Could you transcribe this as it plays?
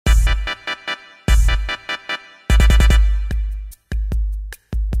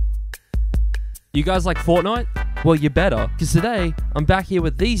You guys like Fortnite? Well, you better, because today I'm back here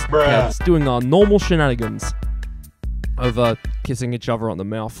with these cats doing our normal shenanigans of kissing each other on the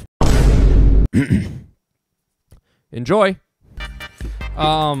mouth. Enjoy.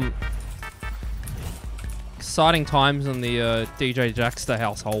 Exciting times in the DJ Jackster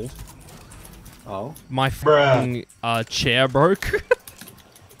household. Oh. My fucking chair broke.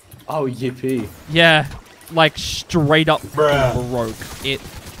 Oh, yippee. Yeah, like straight up broke. It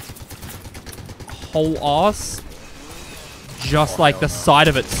whole ass, just like the side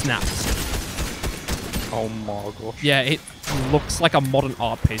of it snapped. Oh my gosh. Yeah, it looks like a modern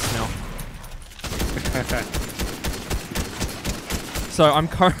art piece now. So I'm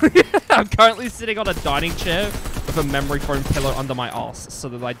currently sitting on a dining chair with a memory foam pillow under my ass so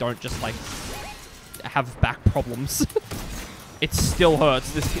that I don't just like have back problems. It still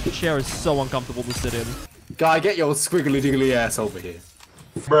hurts. This chair is so uncomfortable to sit in. Guy, get your squiggly diggly ass over here.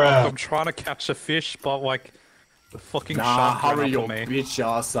 I'm trying to catch a fish, but like the fucking shark hurry your me. bitch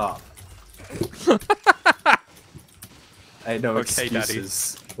ass up. Ain't no Okay,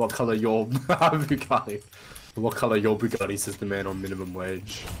 excuses. Daddy. What color your Bugatti? What color your Bugatti, says the man on minimum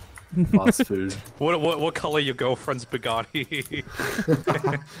wage. Fast food. What color your girlfriend's Bugatti?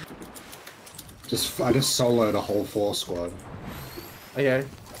 I just soloed a whole 4 squad. Okay.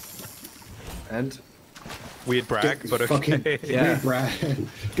 And? Weird brag, but fucking, okay. Yeah. Weird brag.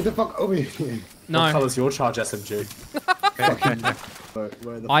 Get the fuck over here. No. What color's your charge SMG?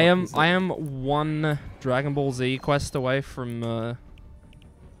 Where the I fuck is it? am one Dragon Ball Z quest away from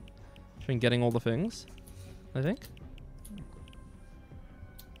getting all the things. I think.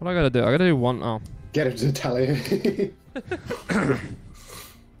 What do I gotta do? I gotta do one. Oh. Get him to tally.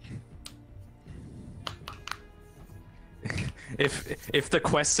 If the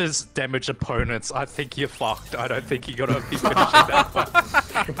quest is damage opponents, I think you're fucked. I don't think you're gonna be finishing that one.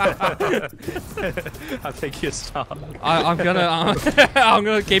 I think you're stuck. I'm gonna I'm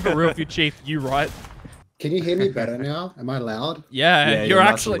gonna keep it real with you, Chief. You right? Can you hear me better now? Am I loud? Yeah, you're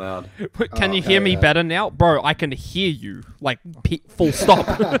nice actually. and loud. Can Oh, you okay, hear me yeah. better now, bro? I can hear you, like full stop.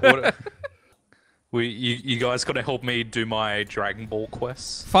 You guys gotta help me do my Dragon Ball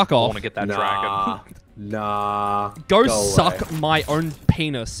quests. Fuck I off. want to get that Nah. dragon. Nah. Go away. suck my own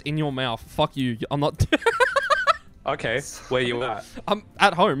penis in your mouth. Fuck you. I'm not. Okay, where you at? I'm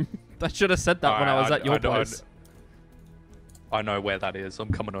at home. I should have said that when I was at your don't- place. I know where that is. I'm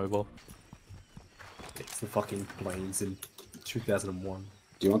coming over. It's the fucking planes in 2001.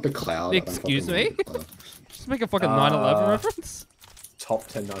 Do you want the cloud? Excuse me? I don't fucking want the cloud. Just make a fucking 9/11 reference. Top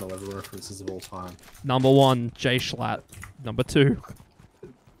 10 9/11 references of all time. Number 1, Jay Schlatt. Number 2.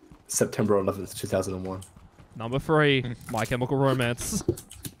 September 11th, 2001. Number 3, My Chemical Romance.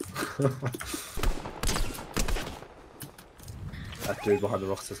 That dude behind the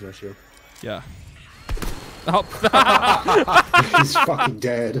rocks has no shield. Yeah. Oh. He's fucking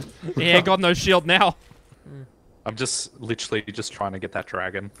dead. He ain't got no shield now. I'm just literally just trying to get that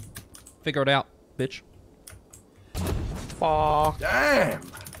dragon. Figure it out, bitch. Fuck. Damn!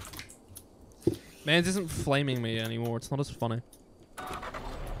 Mans isn't flaming me anymore. It's not as funny.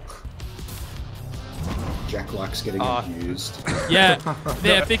 Jack likes getting abused. Yeah,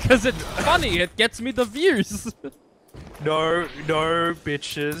 yeah, because it's funny. It gets me the views. No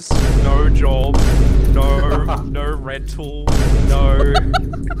bitches, no job, no rental, no.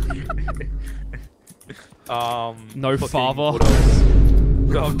 No fucking father. what else?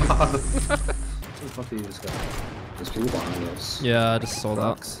 Oh, God. Where the fuck did you just go? There's people behind us. Yeah, I just saw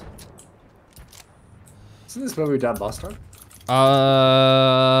that. Sucks. Isn't this where we died last time?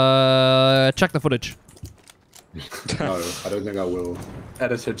 Check the footage. No, I don't think I will.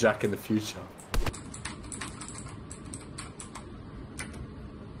 Editor Jack in the future.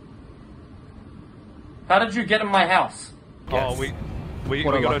 How did you get in my house? Oh, we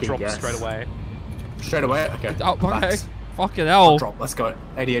What a gotta lucky drop guess. straight away. Straight away? Okay. Oh, okay. Facts. Fucking hell. Drop, let's go.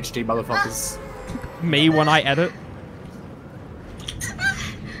 ADHD motherfuckers. Me when I edit.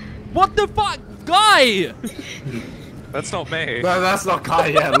 What the fuck, guy? That's not me. No, that's not Kai,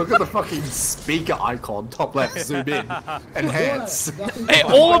 yeah. Look at the fucking speaker icon, top left, zoom in, enhance. Hey,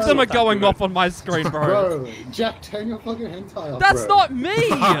 all of them are going off on my screen, bro. Bro, Jack, turn your fucking hentai off, That's bro. not me.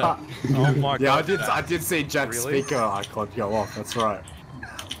 Oh my Yeah, god. I did see Jack's Really? speaker icon go off, that's right.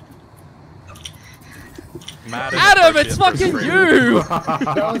 Mad Adam, it's inappropriate fucking for stream.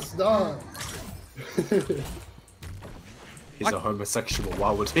 you. No, it's not. He's a homosexual,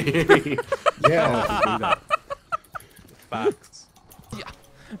 why would he? Yeah. Facts.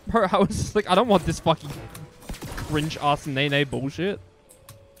 Bro, I was just like, I don't want this fucking cringe ass nay bullshit.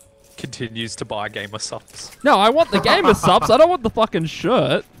 Continues to buy gamer subs. No, I want the gamer subs. I don't want the fucking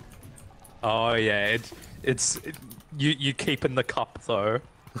shirt. Oh yeah, you keep in the cup though.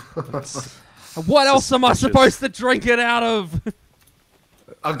 What else am I supposed to drink it out of?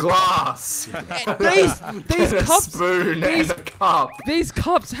 A glass. These a cups. spoon and a cup. These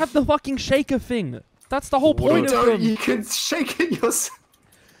cups have the fucking shaker thing. That's the whole You point of them. you can shake it yourself.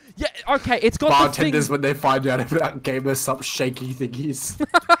 Yeah, okay, it's got Bartenders, the when they find out about gamers, stop shaky thingies.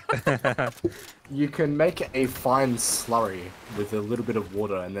 You can make a fine slurry with a little bit of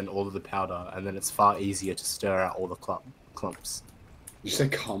water and then all of the powder, and then it's far easier to stir out all the clumps. You say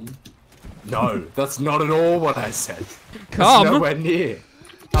cum? No, that's not at all what I said. Come. It's nowhere near.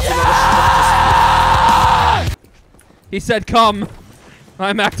 He said come.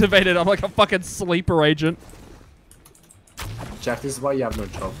 I'm activated. I'm like a fucking sleeper agent. Jack, this is why you have no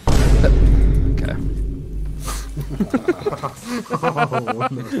job. Okay.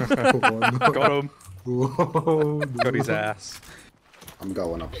 Got him. Got his ass. I'm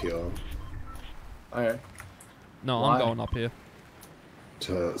going up here Okay. No, Why? I'm going up here.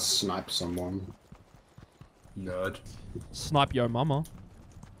 to snipe someone. Nerd. Snipe yo mama.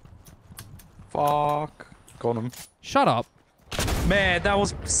 Fuck. Got him. Shut up. Man, that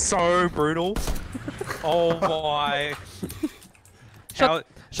was so brutal. Oh my. Shut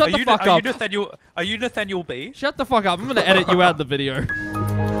Are the you, fuck are up. Are you Nathaniel B? Shut the fuck up. I'm gonna edit you out of the video.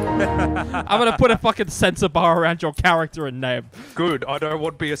 I'm gonna put a fucking censor bar around your character and name. Good. I don't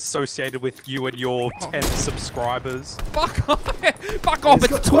want to be associated with you and your 10 subscribers. Fuck off. Fuck off.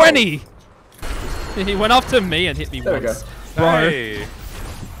 It's 20. He went up to me and hit me There we once. go. Bro. Hey.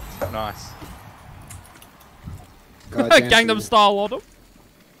 Nice. Gangnam Style on him.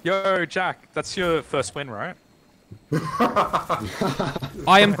 Yo, Jack, that's your first win, right?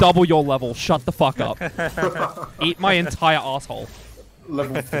 I am double your level. Shut the fuck up. Eat my entire asshole.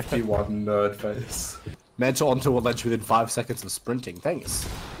 Level 51 nerd face. Mantle onto a ledge within 5 seconds of sprinting. Thanks.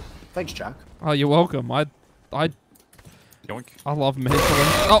 Thanks, Jack. Oh, you're welcome. I Yoink. love mantling.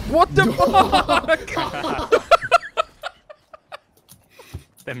 Oh, what the fuck?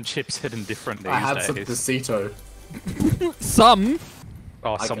 Them chips hitting different these I have some days. Decito. Some.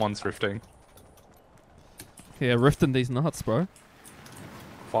 Oh, get someone's rifting. Yeah, rifting these nuts, bro.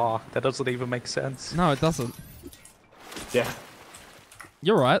 Fuck, that doesn't even make sense. No, it doesn't. Yeah.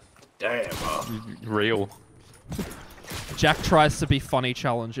 You're right. Damn. Real. Jack tries to be funny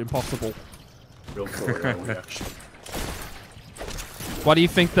challenge. Impossible. Real Korean reaction. Why do you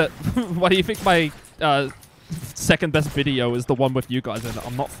think that... why do you think my second best video is the one with you guys in it?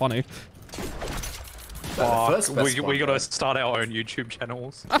 I'm not funny. Fuck, first best we one, gotta though. start our own YouTube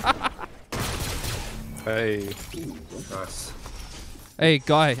channels. Hey. Nice. Hey,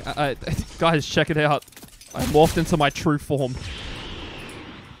 guys, check it out. I morphed into my true form.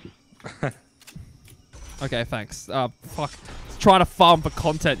 Okay, thanks. Fuck. Trying to farm for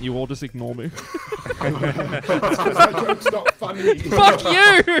content, you all just ignore me. That joke's not funny. Fuck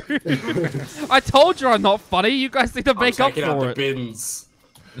you! I told you I'm not funny. You guys need to make up taking out for the it. bins.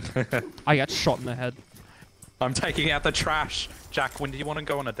 I got shot in the head. I'm taking out the trash. Jack, when do you want to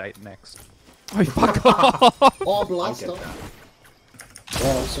go on a date next? Oh, fuck off! Oh, I blaster. get that.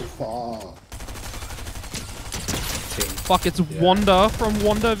 Oh, so far. Fuck, it's Wanda from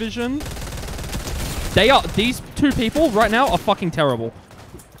WandaVision. These two people right now are fucking terrible.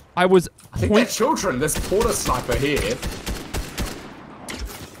 I was I think they're children. There's Porter Sniper here.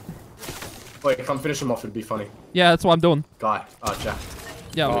 Wait, come finish him off. It'd be funny. Yeah, that's what I'm doing. Guy. Jack.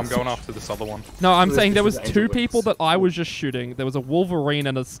 Yeah. Oh, I'm going after this other one. No, I'm This saying there is was Angel two Wings. people that I was just shooting. There was a Wolverine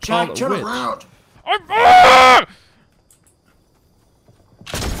and a Jack, Scarlet turn Witch. around. Ah!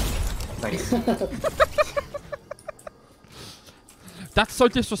 Thanks. That's so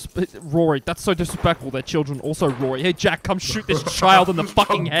Rory, that's so disrespectful. They're children. Also, Rory. Hey, Jack, come shoot this child in the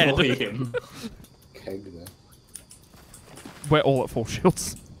fucking head. Bully him. Keg there. We're all at full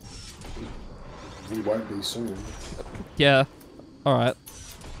shields. We won't be soon. Yeah. Alright.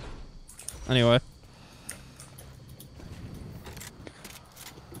 Anyway.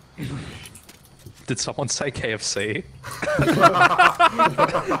 Did someone say KFC?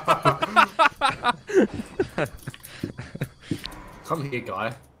 Come here,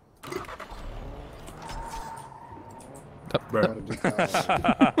 guy. Gotta do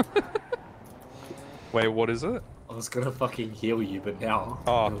that. Wait, what is it? I was gonna fucking heal you, but now.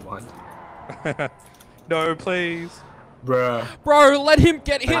 Oh. Never mind. No, please. Bruh. Bro, let him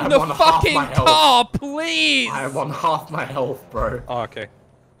get in I'm the on half fucking my health. car, please! I am on half my health, bro. Oh, okay.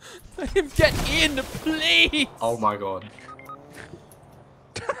 Let him get in, please! Oh my god.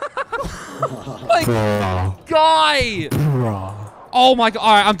 Like, guy! Oh my god.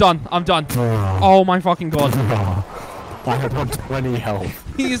 Alright, I'm done. I'm done. Oh my fucking god. I have on 20 health.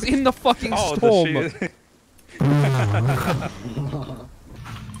 He is in the fucking Oh, storm. the shit.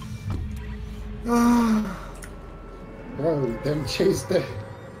 Bro, them cheese, the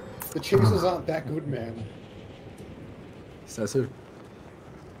cheeses aren't that good, man. Says who?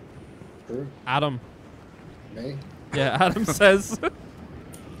 True. Adam. Me? Yeah, Adam says.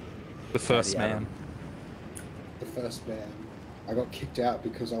 The first Bloody man. The first man. I got kicked out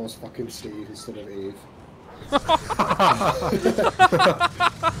because I was fucking Steve instead of Eve.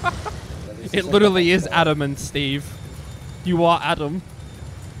 It literally is Adam and Steve. You are Adam.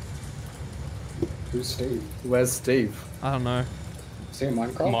 Who's Steve? Where's Steve? I don't know. Is he in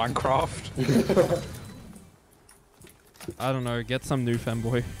Minecraft? Minecraft. I don't know. Get some new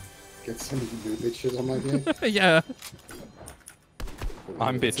femboy. Get some new bitches on my game. Yeah.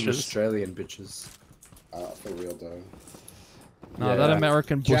 I'm Some bitches. Australian bitches. For real though. No, Yeah. that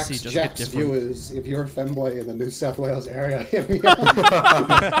American pussy just hit Jack's different. viewers, if you're a femboy in the New South Wales area, hit me up.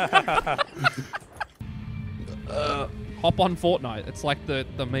 Hop on Fortnite. It's like the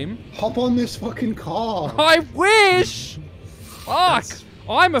meme. Hop on this fucking car. I wish! Fuck!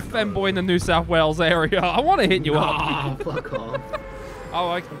 I'm a femboy in the New South Wales area. I want to hit you up. Ah, fuck off. Oh,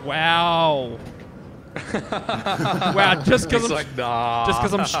 like, wow. Wow, just because He's I'm, like, nah. just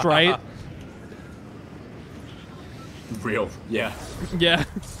 'cause I'm straight. Real. Yeah. Yeah.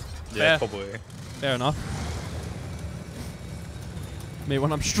 Yeah, Fair. probably. Fair enough. Me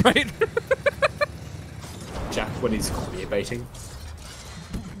when I'm straight. Jack when he's queer baiting.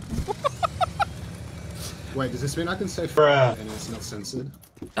 Wait, does this mean I can say and it's not censored?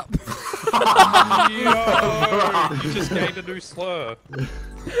 Yo, you just gained a new slur.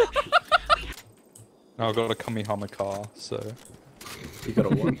 Oh, I got a Kamehama car, so. You got a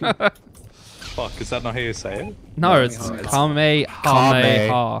what? Fuck, is that not how you say it? No, it's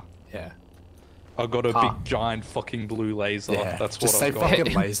Kamehameha. Yeah. I got a Ha. big giant fucking blue laser. Yeah. That's Just what say I've got.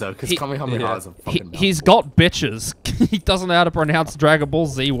 fucking laser, because He- Kamehameha yeah. is a fucking He's mouthful. got bitches. He doesn't know how to pronounce Dragon Ball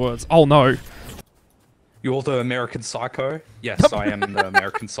Z words. Oh no. You're the American Psycho? Yes, I am the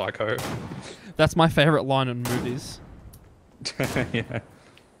American Psycho. That's my favorite line in movies. Yeah.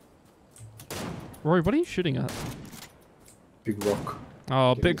 Rory, what are you shooting at? Big rock.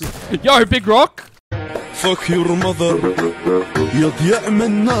 Oh, big. Yo, Big Rock! Fuck your mother يضيع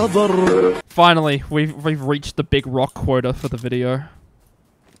من نظر. Finally, we've reached the Big Rock quota for the video.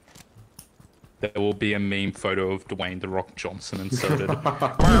 There will be a meme photo of Dwayne The Rock Johnson inserted.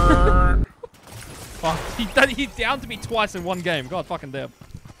 Fuck, he downed me twice in one game. God fucking damn.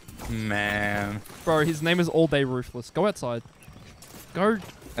 Man. Bro, his name is All Day Ruthless. Go outside. Go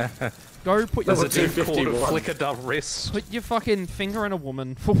put your There's a dude called 251. Flicker the Wrist. put your fucking finger in a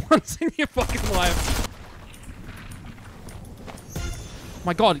woman for once in your fucking life.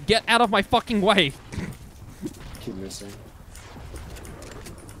 My god, get out of my fucking way. Keep missing.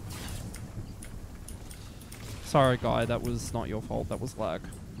 Sorry, guy, that was not your fault. That was lag.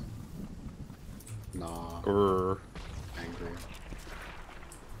 Nah, Grr. angry.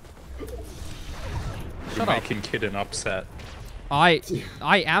 You're Shut up. making Kitten upset. I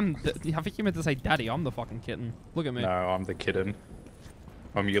am. I think you meant to say daddy. I'm the fucking kitten. Look at me. No, I'm the Kitten.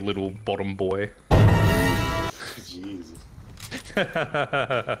 I'm your little bottom boy. Jesus.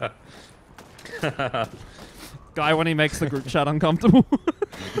 Guy when he makes the group chat uncomfortable.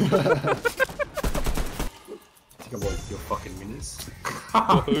 Think about your fucking minis.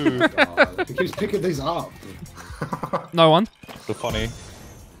 Woohoo. God, he keeps picking these up. No one. The funny.